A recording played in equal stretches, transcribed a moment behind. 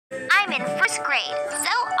I'm in first grade,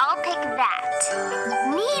 so I'll pick that.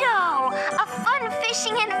 Neato! A fun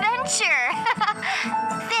fishing adventure!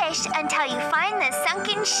 Fish until you find the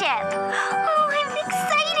sunken ship. Oh, I'm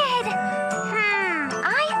excited!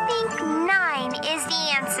 I think 9 is the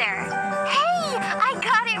answer. Hey, I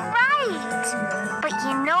got it right! But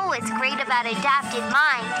you know what's great about Adapted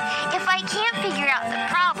Mind? If I can't figure out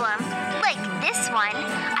the problem, like this one,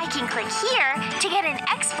 I can click here to get an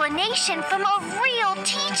explanation from a real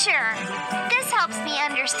teacher. This helps me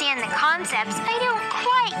understand the concepts I don't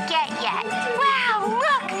quite get yet. Wow,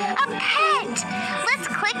 look, a pet! Let's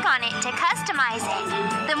click on it to customize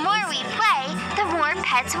it. The more we play, the more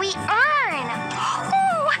pets we earn.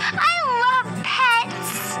 Ooh, I love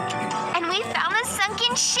pets! And we found the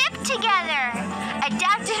sunken ship together.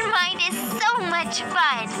 Adapted Mind is so much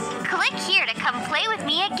fun. Click here to come play with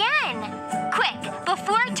me again. Quick,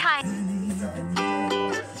 before time...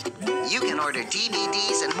 You can order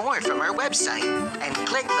DVDs and more from our website and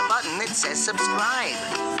click the button that says subscribe.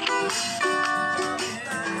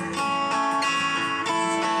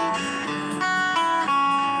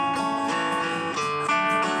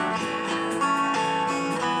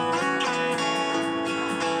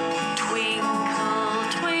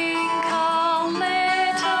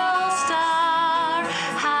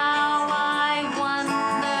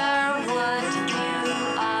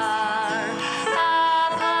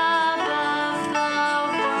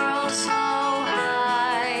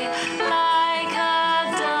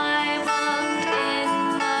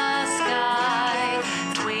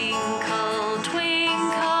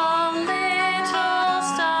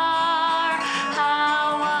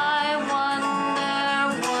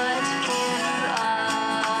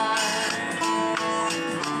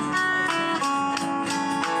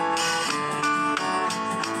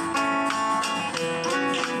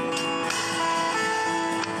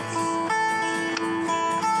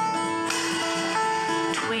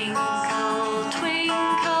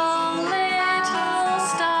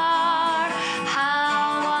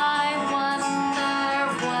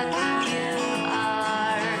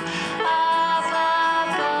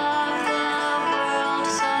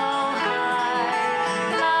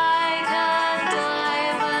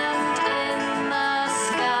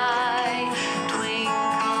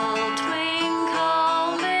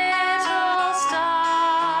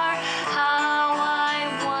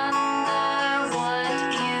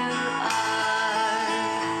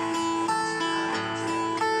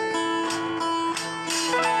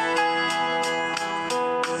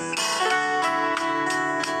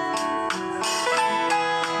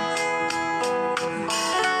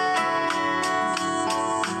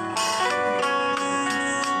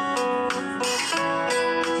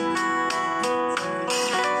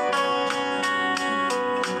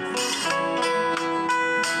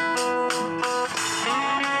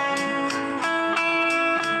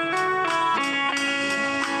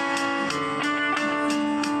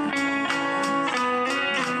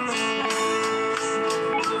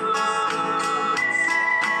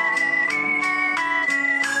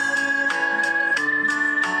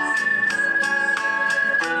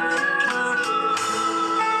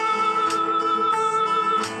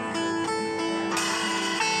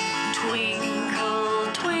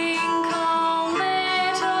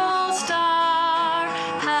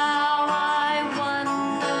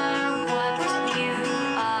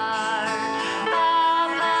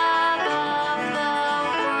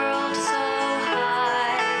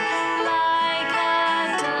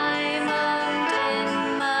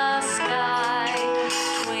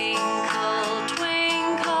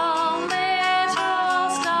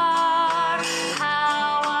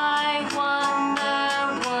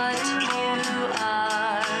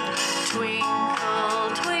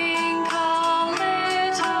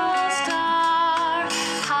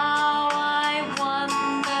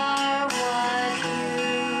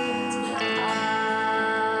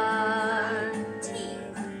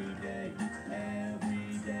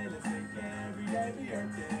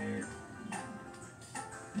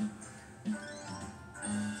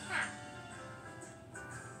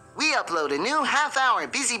 We upload a new half-hour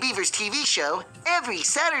Busy Beavers TV show every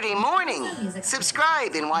Saturday morning.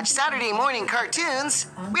 Subscribe and watch Saturday morning cartoons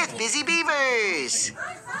with Busy Beavers.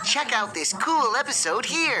 Check out this cool episode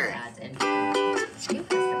here.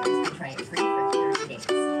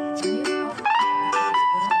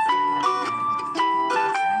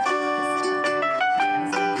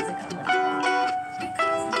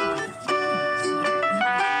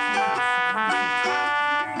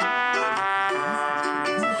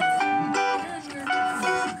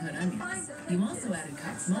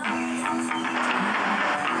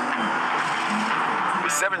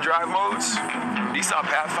 7 drive modes, Nissan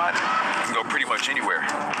Pathfinder can go pretty much anywhere.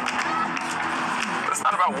 But it's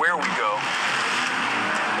not about where we go.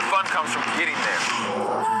 The fun comes from getting there.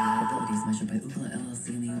 Abilities measured by Ookla LLC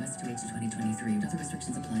in the U.S. 2H 2023. Other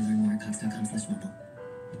restrictions apply. Learn more at cox.com/mobile.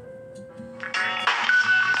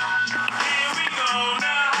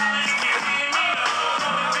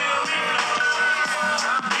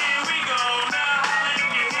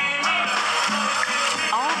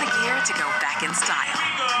 All the gear to go back in style.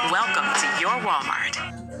 Welcome to your Walmart.